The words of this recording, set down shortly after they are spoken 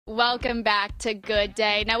Welcome back to Good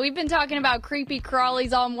Day. Now, we've been talking about creepy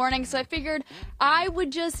crawlies all morning, so I figured I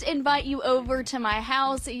would just invite you over to my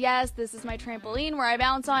house. Yes, this is my trampoline where I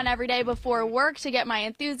bounce on every day before work to get my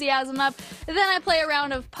enthusiasm up. Then I play a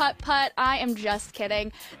round of putt-putt. I am just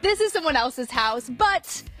kidding. This is someone else's house,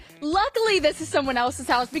 but luckily this is someone else's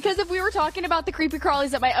house, because if we were talking about the creepy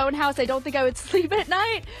crawlies at my own house, I don't think I would sleep at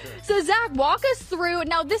night. So Zach, walk us through.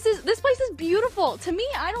 Now, this place is beautiful. To me,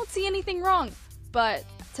 I don't see anything wrong, but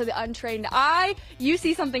to the untrained eye, you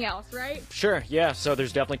see something else, right? Sure, yeah. So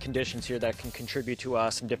there's definitely conditions here that can contribute to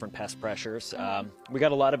some different pest pressures. We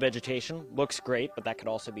got a lot of vegetation, looks great, but that could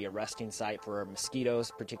also be a resting site for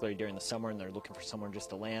mosquitoes, particularly during the summer, and they're looking for somewhere just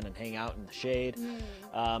to land and hang out in the shade.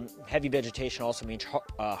 Heavy vegetation also means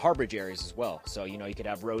harborage areas as well. So, you could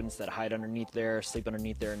have rodents that hide underneath there, sleep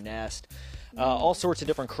underneath their nest. All sorts of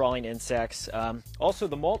different crawling insects. Also,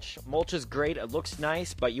 the mulch is great. It looks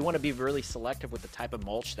nice, but you want to be really selective with the type of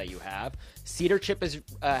mulch that you have. Cedar chip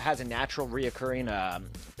has a natural reoccurring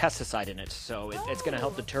pesticide in it, so it's going to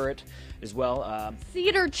help deter it as well.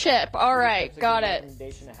 Cedar chip. All right, got it.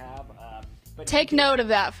 Recommendation to have. Take note of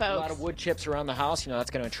that, folks. A lot of wood chips around the house,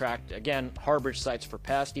 that's going to attract, again, harborage sites for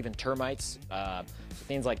pests, even termites. So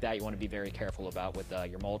things like that you want to be very careful about with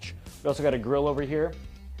your mulch. We also got a grill over here.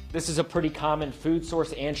 This is a pretty common food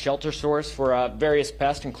source and shelter source for various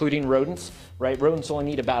pests, including rodents, right? Rodents only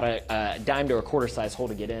need about a dime to a quarter size hole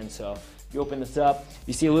to get in. So you open this up,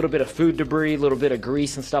 you see a little bit of food debris, a little bit of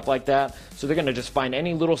grease and stuff like that. So they're going to just find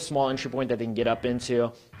any little small entry point that they can get up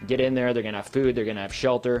into, get in there. They're going to have food, they're going to have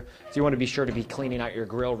shelter. So you want to be sure to be cleaning out your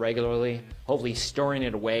grill regularly, hopefully storing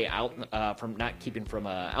it away out from not keeping from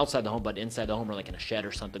outside the home, but inside the home or like in a shed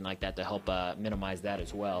or something like that to help minimize that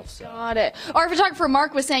as well. So. Got it. Our photographer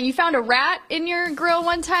Mark was saying you found a rat in your grill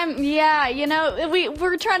one time. Yeah,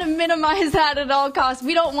 we're trying to minimize that at all costs.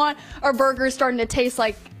 We don't want our burgers starting to taste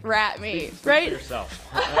like rat meat, right? For yourself.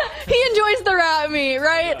 He enjoys the rat meat,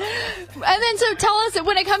 right? Yeah. And then so tell us,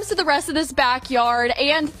 when it comes to the rest of this backyard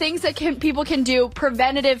and things that people can do,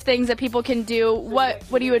 preventative things that people can do, what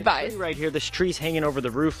do you advise? Right here, this tree's hanging over the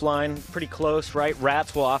roof line, pretty close, right?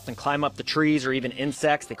 Rats will often climb up the trees, or even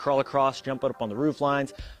insects. They crawl across, jump up on the roof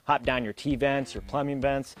lines, hop down your T-vents, your plumbing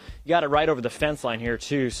vents. You got it right over the fence line here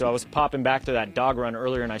too. So I was popping back to that dog run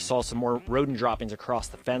earlier and I saw some more rodent droppings across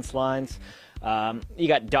the fence lines. You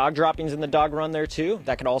got dog droppings in the dog run there too.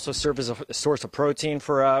 That can also serve as a source of protein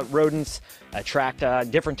for rodents, attract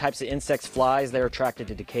different types of insects, flies. They're attracted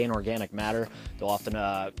to decay and organic matter. They'll often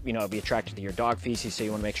be attracted to your dog feces, so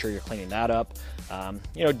you want to make sure you're cleaning that up.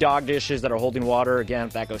 Dog dishes that are holding water, again,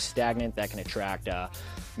 if that goes stagnant, that can attract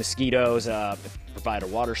mosquitoes, provide a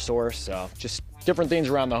water source. So just different things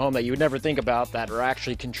around the home that you would never think about that are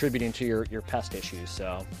actually contributing to your pest issues.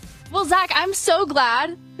 So. Well, Zach, I'm so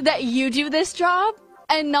glad that you do this job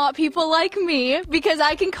and not people like me, because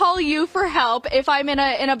I can call you for help if I'm in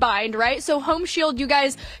a bind, right? So HomeShield, you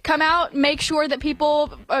guys come out, make sure that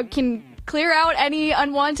people can clear out any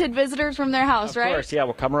unwanted visitors from their house, right? Of course, yeah.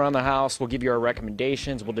 We'll come around the house. We'll give you our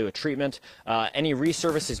recommendations. We'll do a treatment. Any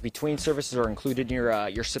reservices between services are included in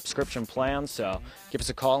your subscription plan. So give us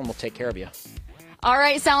a call and we'll take care of you. All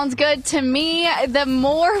right, sounds good to me. The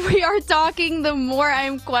more we are talking, the more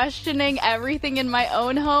I'm questioning everything in my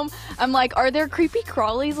own home. I'm like, are there creepy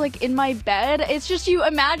crawlies like in my bed? It's just you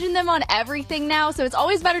imagine them on everything now, so it's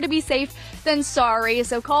always better to be safe than sorry.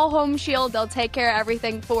 So call HomeShield. They'll take care of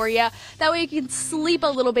everything for you. That way you can sleep a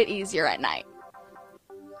little bit easier at night.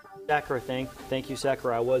 Sakura, thank you,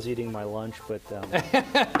 Sakura. I was eating my lunch, but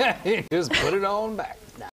just put it on back.